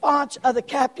the response of the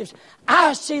captives.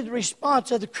 I see the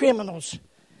response of the criminals.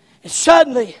 And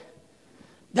suddenly,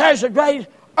 there's a great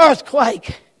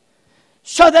earthquake,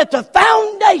 so that the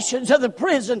foundations of the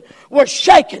prison were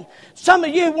shaken. Some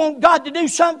of you want God to do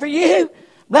something for you.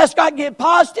 Bless God, get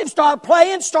positive, start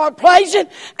praying, start praising,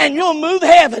 and you'll move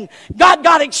heaven. God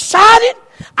got excited.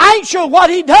 I ain't sure what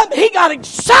He done, but He got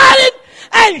excited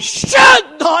and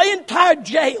shut the entire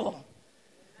jail.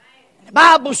 And the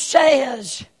Bible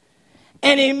says,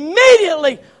 and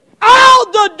immediately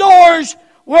all the doors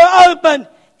were open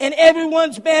and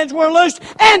everyone's bands were loosed,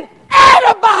 and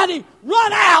everybody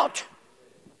run out.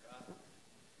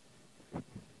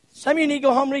 Some of you need to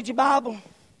go home and read your Bible.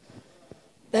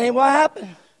 That ain't what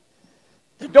happened.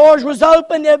 The doors was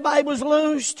open, everybody was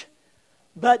loosed,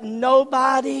 but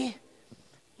nobody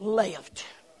left.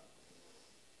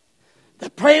 The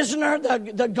prisoner,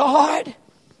 the guard,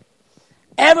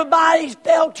 everybody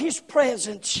felt his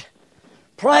presence.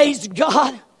 Praise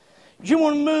God. You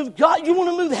want to move God? You want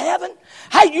to move heaven?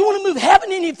 Hey, you want to move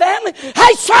heaven in your family?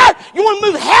 Hey, sir, you want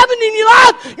to move heaven in your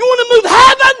life? You want to move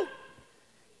heaven?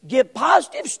 Get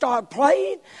positive, start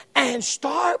praying, and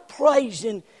start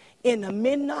praising in the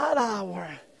midnight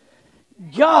hour.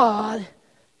 God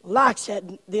likes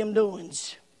them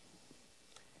doings.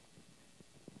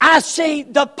 I see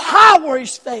the power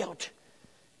is felt.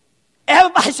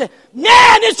 Everybody said,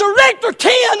 man, it's a Richter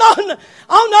 10 on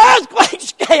the earthquake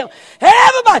scale.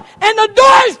 Everybody. And the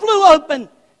doors flew open.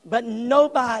 But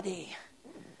nobody.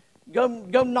 Go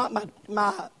knock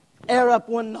my air up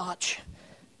one notch.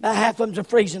 About half of them are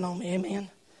freezing on me, amen.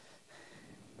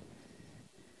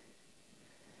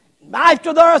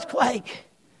 After the earthquake,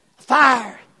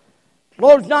 fire. The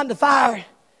Lord's not in the fire.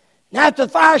 And after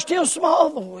the fire, still small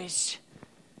voice.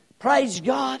 Praise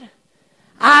God.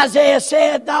 Isaiah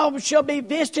said, thou shalt be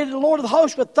visited, the Lord of the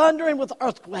hosts, with thunder and with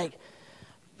earthquake.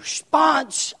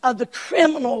 Response of the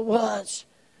criminal was,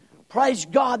 praise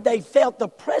God, they felt the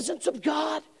presence of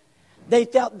God. They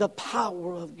felt the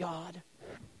power of God.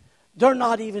 They're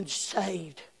not even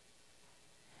saved.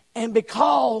 And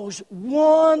because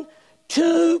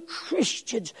two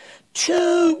Christians,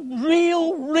 two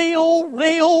real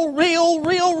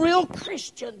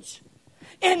Christians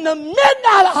in the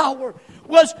midnight hour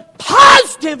was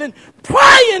positive and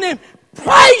praying and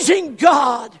praising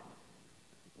God.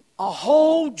 A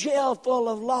whole jail full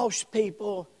of lost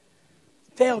people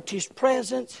felt His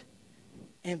presence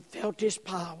and felt His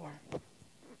power.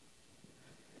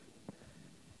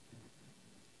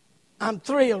 I'm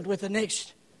thrilled with the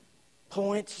next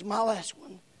point. It's my last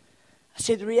one. I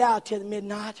see the reality of the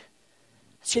midnight.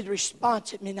 I see the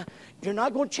response at midnight. You're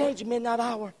not going to change the midnight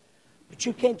hour, but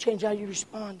you can change how you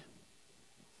respond.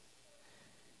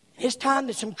 It's time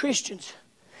that some Christians,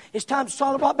 it's time to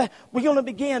start about back. We're going to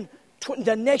begin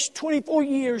the next 24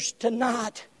 years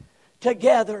tonight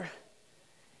together.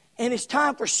 And it's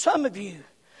time for some of you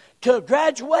to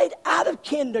graduate out of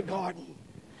kindergarten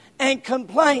and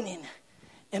complaining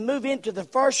and move into the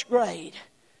first grade.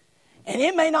 And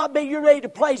it may not be you're ready to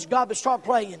praise God, but start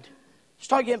praying.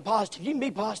 Start getting positive. You can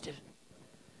be positive.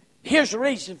 Here's the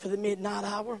reason for the midnight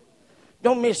hour.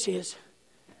 Don't miss this.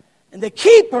 And the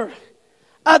keeper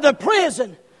of the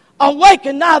prison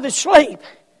awakened out of his sleep.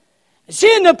 And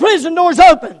seeing the prison doors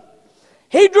open,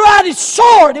 he drew out his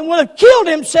sword and would have killed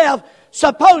himself,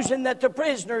 supposing that the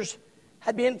prisoners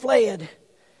had been fled.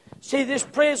 See, this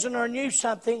prisoner knew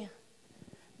something.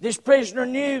 This prisoner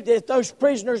knew that if those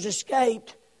prisoners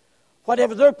escaped,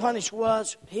 whatever their punishment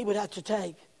was, he would have to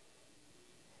take.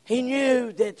 He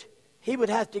knew that he would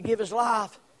have to give his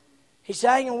life. He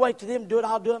said, I ain't going to wait till them do it.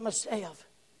 I'll do it myself.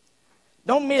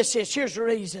 Don't miss this. Here's the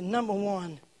reason. Number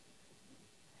one.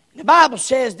 The Bible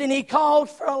says, then he called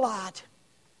for a light.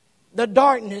 The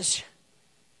darkness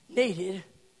needed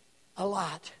a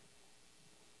light.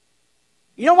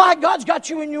 You know why God's got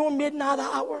you in your midnight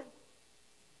hour?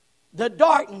 The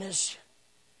darkness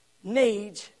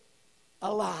needs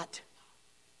a light.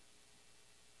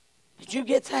 Did you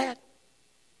get that?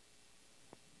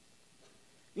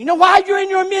 You know why you're in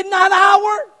your midnight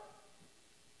hour?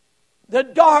 The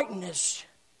darkness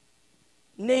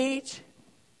needs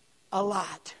a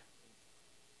light.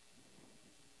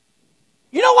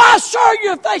 You know why, sir,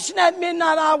 you're facing that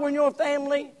midnight hour in your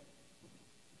family?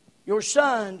 Your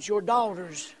sons, your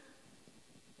daughters,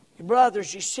 your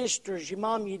brothers, your sisters, your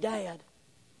mom, your dad.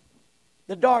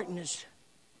 The darkness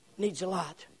needs a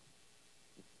light.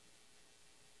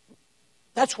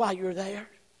 That's why you're there.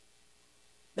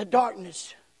 The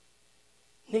darkness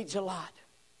needs a light.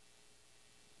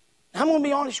 I'm going to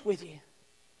be honest with you.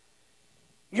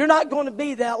 You're not going to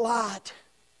be that light.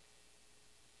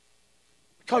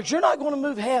 Because you're not going to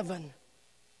move heaven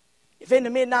if in the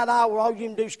midnight hour all you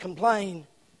can do is complain.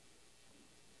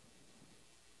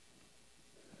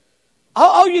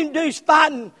 All you can do is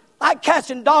fighting like cats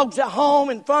and dogs at home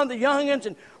in front of the youngins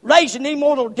and raising the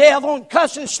immortal devil and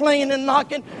cussing, slinging, and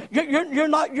knocking. You're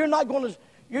not going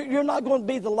to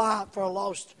be the light for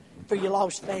your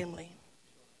lost family.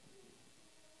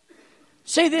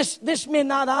 See, this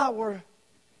midnight hour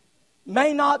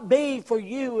may not be for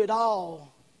you at all.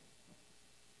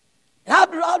 And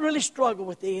I really struggle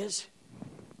with this.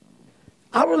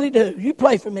 I really do. You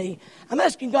pray for me. I'm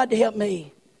asking God to help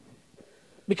me.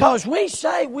 Because we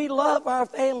say we love our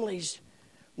families.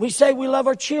 We say we love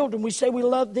our children. We say we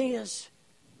love this.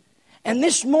 And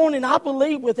this morning, I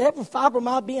believe with every fiber of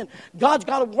my being, God's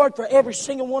got a word for every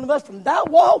single one of us, from that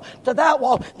wall to that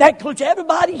wall. That includes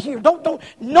everybody here.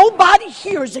 Nobody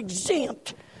here is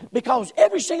exempt, because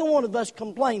every single one of us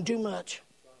complain too much.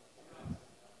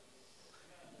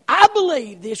 I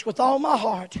believe this with all my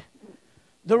heart.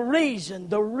 The reason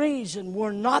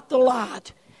we're not the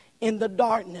light in the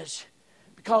darkness,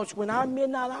 because when our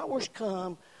midnight hours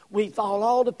come, we fall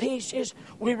all to pieces.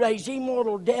 We raise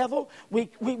immortal devil. We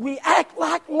act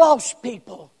like lost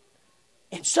people.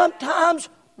 And sometimes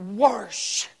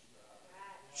worse.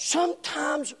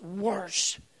 Sometimes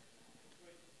worse.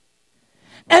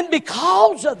 And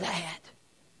because of that,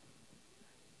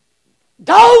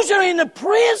 those who are in the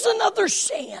prison of their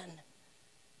sin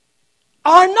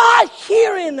are not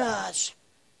hearing us.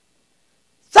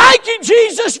 Thank you,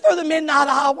 Jesus, for the midnight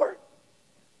hour.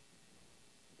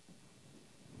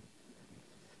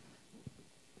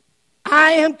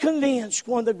 I am convinced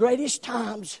one of the greatest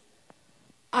times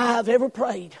I have ever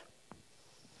prayed,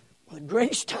 one of the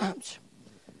greatest times,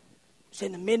 was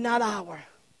in the midnight hour.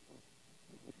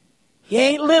 He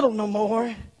ain't little no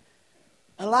more.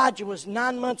 Elijah was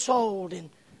 9 months old, and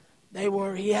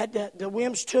he had the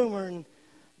Wilms tumor, and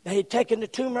they had taken the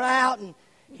tumor out, and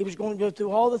he was going to go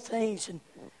through all the things. And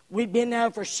we'd been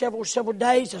there for several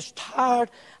days. I was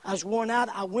tired. I was worn out.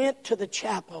 I went to the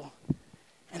chapel,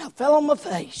 and I fell on my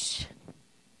face.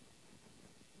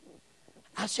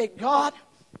 I said, God,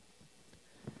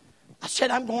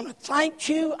 I'm going to thank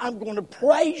you. I'm going to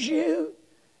praise you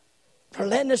for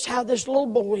letting us have this little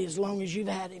boy as long as you've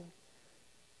had him.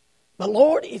 But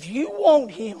Lord, if you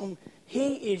want him,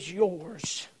 he is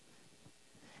yours.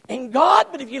 And God,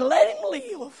 but if you let him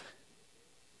live,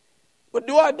 we'll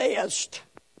do our best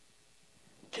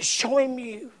to show him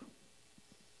you.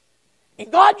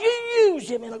 And God, you use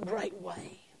him in a great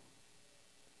way.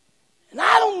 And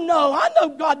I don't know. I know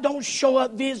God don't show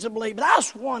up visibly, but I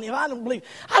just want him. I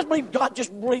just believe God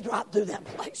just breathed right through that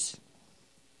place.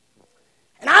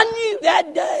 And I knew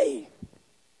that day,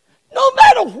 no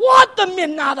matter what the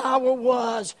midnight hour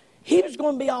was, he was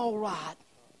going to be all right.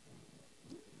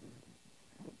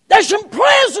 There's some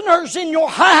prisoners in your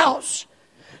house.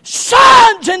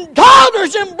 Sons and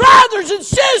daughters and brothers and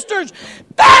sisters,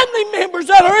 family members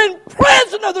that are in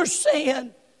prison of their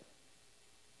sin.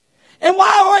 And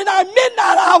while we're in our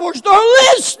midnight hours, they're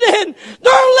listening.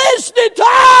 They're listening to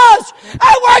us.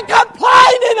 And we're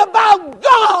complaining about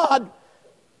God.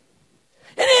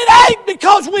 And it ain't because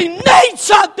because we need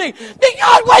something,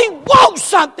 because we want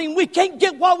something. We can't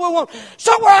get what we want.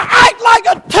 So we act like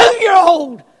a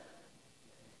 2-year-old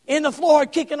in the floor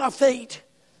kicking our feet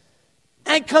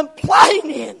and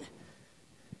complaining.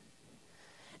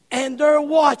 And they're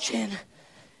watching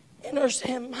and they're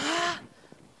saying,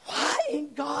 why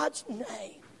in God's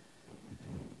name?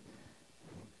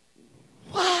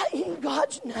 Why in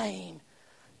God's name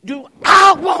do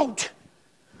I want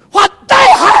what they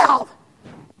have?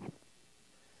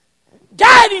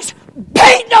 Daddy's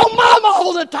beating on mama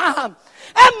all the time.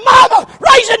 And mama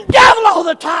raising devil all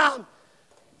the time.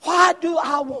 Why do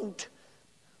I want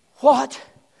what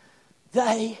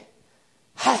they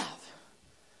have?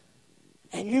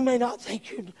 And you may not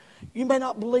think you may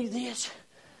not believe this,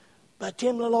 but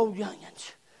them little old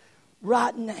youngins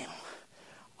right now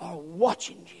are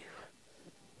watching you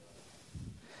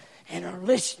and are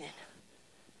listening.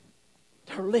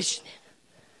 They're listening.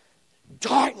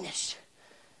 Darkness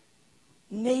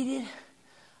needed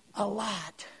a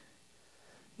light.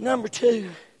 Number 2,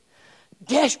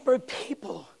 desperate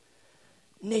people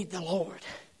need the Lord.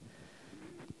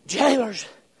 Jailers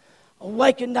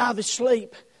awakened out of his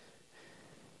sleep.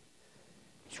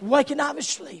 He's waking out of his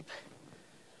sleep.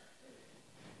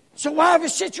 So whatever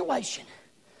situation,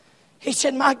 he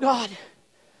said, my God,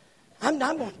 I'm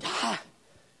not going to die.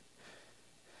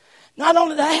 Not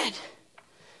only that,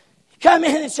 he come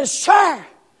in and says, sir,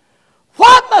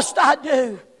 what must I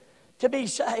do to be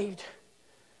saved?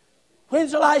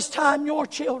 When's the last time your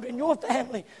children, your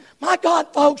family, my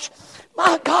God, folks,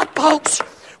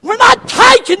 we're not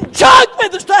taking junk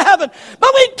with us to heaven,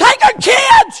 but we take our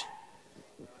kids.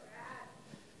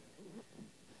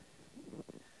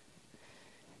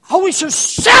 Are we so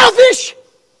selfish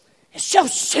and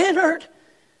self-centered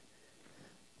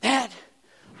that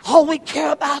all we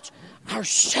care about is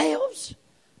ourselves?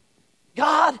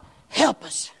 God help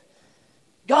us.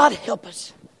 God help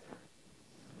us.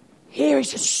 Here he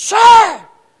says, sir,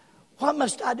 what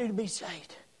must I do to be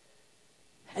saved?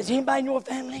 Has anybody in your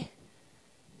family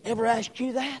ever asked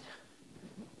you that?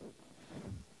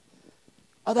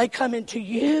 Are they coming to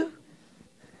you?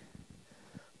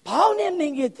 Paul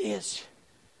didn't get this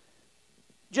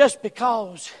just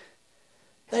because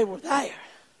they were there.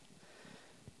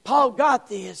 Paul got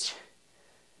this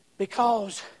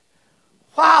because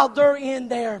while they're in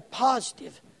there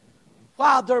positive,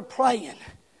 while they're praying,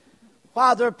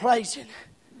 while they're praising,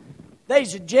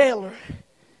 there's a jailer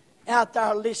out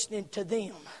there listening to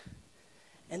them.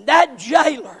 And that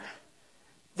jailer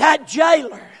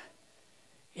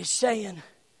is saying,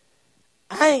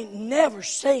 I ain't never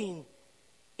seen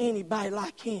anybody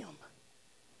like him.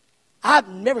 I've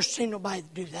never seen nobody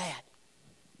do that.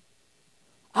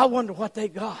 I wonder what they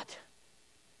got.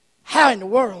 How in the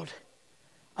world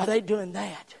are they doing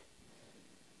that?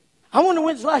 I wonder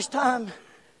when's the last time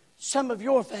some of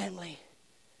your family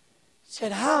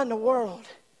said, how in the world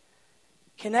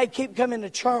can they keep coming to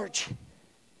church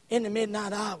in the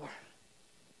midnight hour?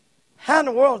 How in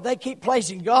the world they keep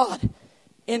praising God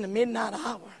in the midnight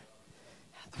hour?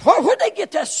 Where'd they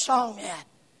get that song at?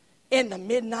 In the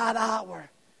midnight hour.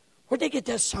 Where'd they get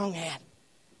that song at?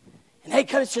 And they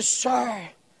come and say, sir,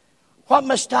 what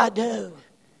must I do?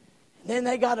 And then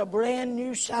they got a brand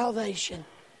new salvation.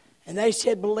 And they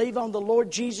said, believe on the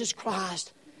Lord Jesus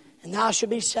Christ, and thou shalt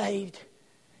be saved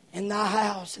in thy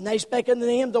house. And they spake unto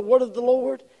them the word of the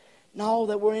Lord, and all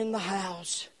that were in the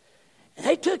house. And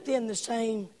they took them the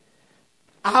same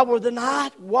hour of the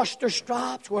night, washed their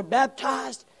stripes, were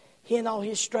baptized, he and all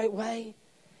his straightway.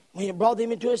 When he brought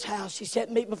them into his house, he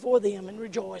set meat before them and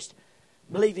rejoiced,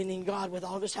 believing in God with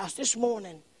all of his house. This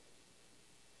morning,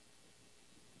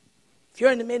 if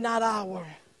you're in the midnight hour,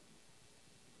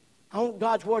 I want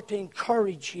God's word to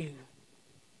encourage you.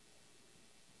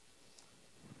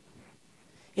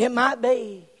 It might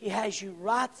be he has you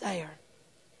right there.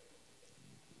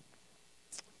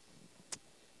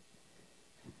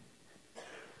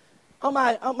 On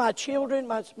my children,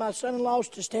 my son-in-laws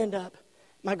to stand up.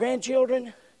 My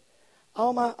grandchildren,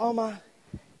 all my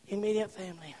immediate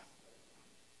family.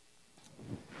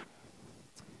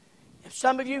 If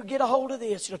some of you get a hold of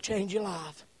this, it'll change your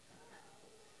life.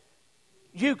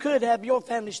 You could have your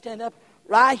family stand up.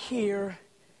 Right here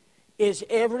is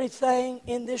everything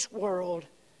in this world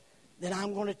that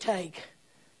I'm going to take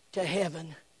to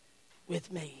heaven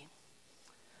with me.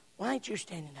 Why ain't you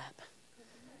standing up?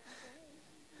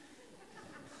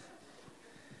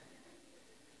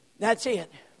 That's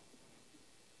it.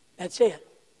 That's it.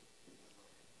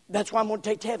 That's why I'm going to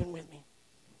take to heaven with me.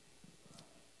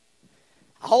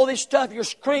 All this stuff, you're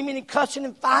screaming and cussing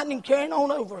and fighting and carrying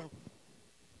on over.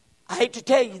 I hate to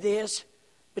tell you this,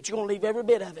 but you're going to leave every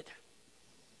bit of it.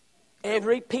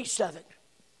 Every piece of it.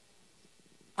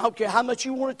 I don't care how much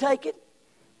you want to take it,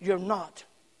 you're not.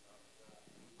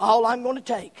 All I'm going to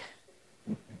take.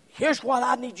 Here's what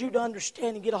I need you to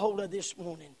understand and get a hold of this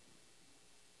morning.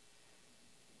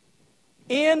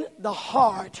 In the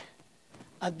heart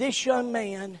of this young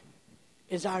man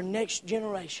is our next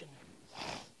generation.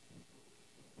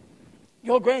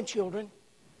 Your grandchildren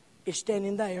is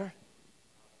standing there.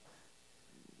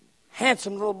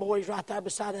 Handsome little boys right there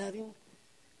beside of him.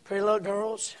 Pretty little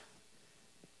girls.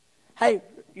 Hey,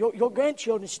 your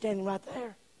grandchildren is standing right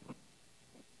there.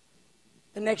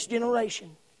 The next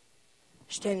generation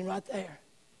is standing right there.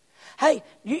 Hey,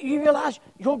 you realize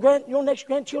your next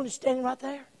grandchildren is standing right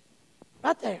there?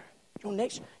 Right there.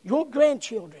 Your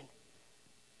grandchildren.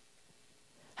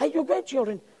 Hey, your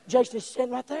grandchildren, Jason, is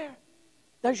standing right there.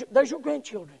 There's your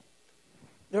grandchildren.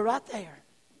 They're right there.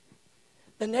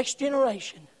 The next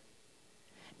generation.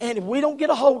 And if we don't get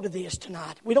a hold of this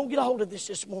tonight, we don't get a hold of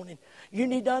this morning, you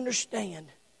need to understand,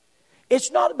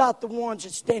 it's not about the ones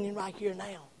that's standing right here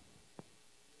now.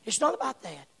 It's not about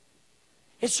that.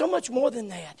 It's so much more than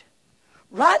that.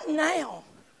 Right now,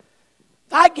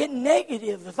 if I get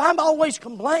negative, if I'm always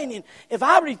complaining, if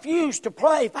I refuse to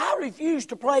pray, if I refuse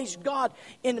to praise God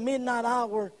in the midnight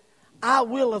hour, I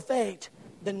will affect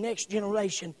the next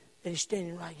generation that is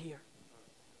standing right here.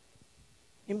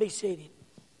 You can be seated.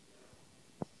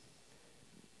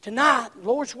 Tonight,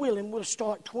 Lord's willing, we'll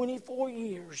start 24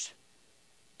 years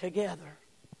together.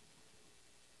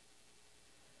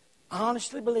 I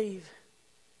honestly believe,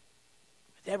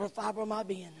 with every fiber of my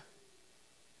being,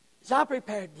 as I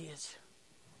prepared this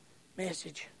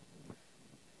message,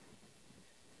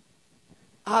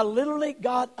 I literally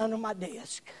got under my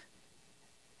desk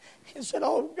and said,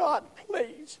 "Oh God,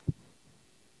 please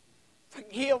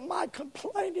forgive my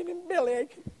complaining and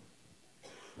bellyaching.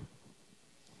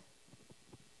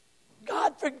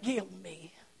 God, forgive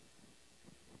me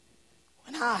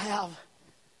when I have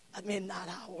a midnight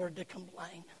hour to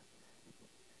complain."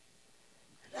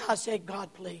 And I said,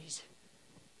 "God, please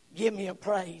give me a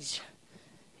praise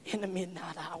in the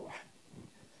midnight hour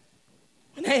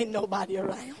when there ain't nobody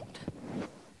around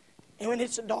and when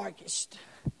it's the darkest,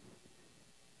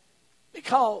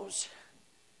 because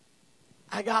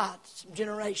I got some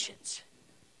generations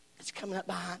that's coming up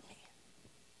behind me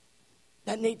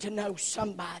that need to know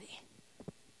somebody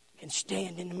can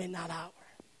stand in the midnight hour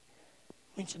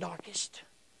when it's the darkest."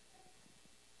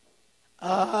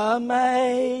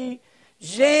 Amazing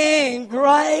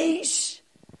grace,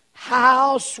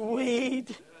 how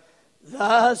sweet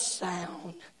the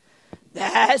sound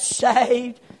that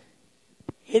saved.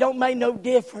 It don't make no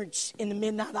difference in the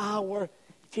midnight hour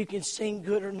if you can sing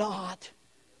good or not.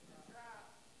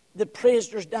 The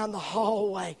prisoners down the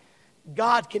hallway,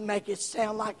 God can make it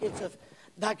sound like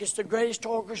it's the greatest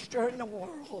orchestra in the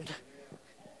world.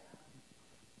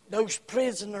 Those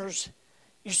prisoners,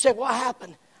 you say, "What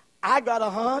happened?" I got a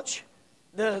hunch.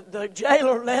 The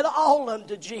jailer led all of them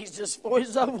to Jesus before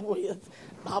it's over with.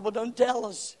 The Bible doesn't tell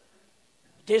us.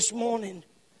 This morning,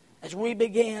 as we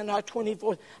began our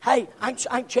 24th, hey, I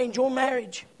can change your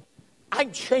marriage. I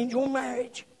can change your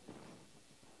marriage.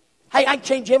 Hey, I can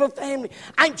change every family.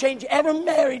 I can change every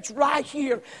marriage right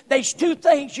here. There's two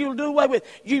things you'll do away with.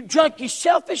 You junkie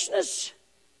selfishness,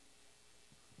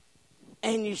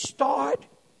 and you start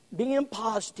being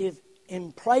positive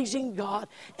and praising God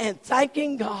and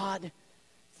thanking God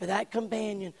for that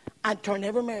companion. I'd turn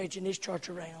every marriage in this church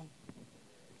around.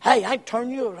 Hey, I'd turn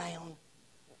you around.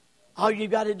 All you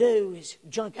got to do is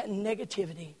junk out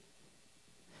negativity.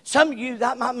 Some of you,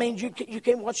 that might mean you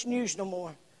can't watch news no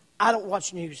more. I don't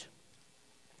watch news.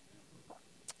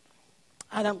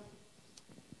 I don't.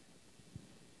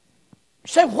 You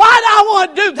say, "Why do I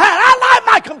want to do that? I like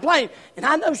my complaint." And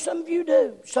I know some of you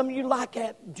do. Some of you like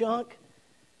that junk.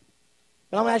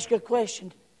 But I'm going to ask you a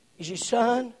question. Is your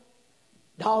son,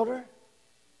 daughter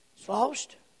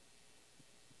lost?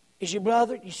 Is your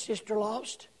brother, your sister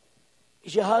lost?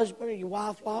 Is your husband or your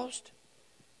wife lost?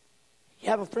 You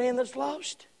have a friend that's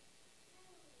lost?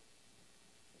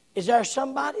 Is there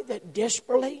somebody that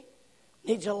desperately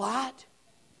needs a light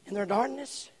in their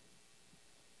darkness?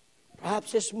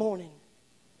 Perhaps this morning,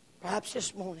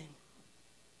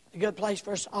 a good place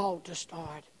for us all to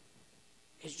start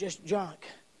is just junk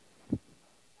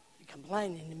and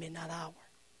complaining in the midnight hour.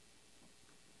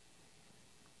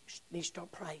 Just need to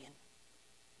start praying.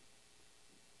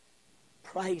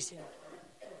 Praising.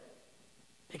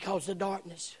 Because the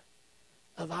darkness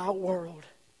of our world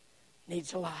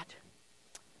needs a light.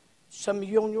 Some of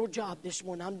you on your job this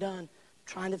morning, I'm done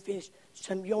trying to finish.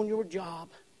 Some of you on your job,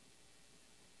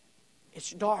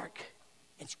 it's dark.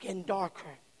 It's getting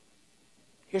darker.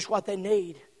 Here's what they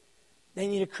need. They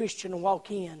need a Christian to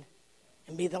walk in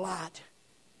and be the light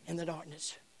in the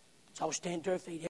darkness. So I'll stand to our feet.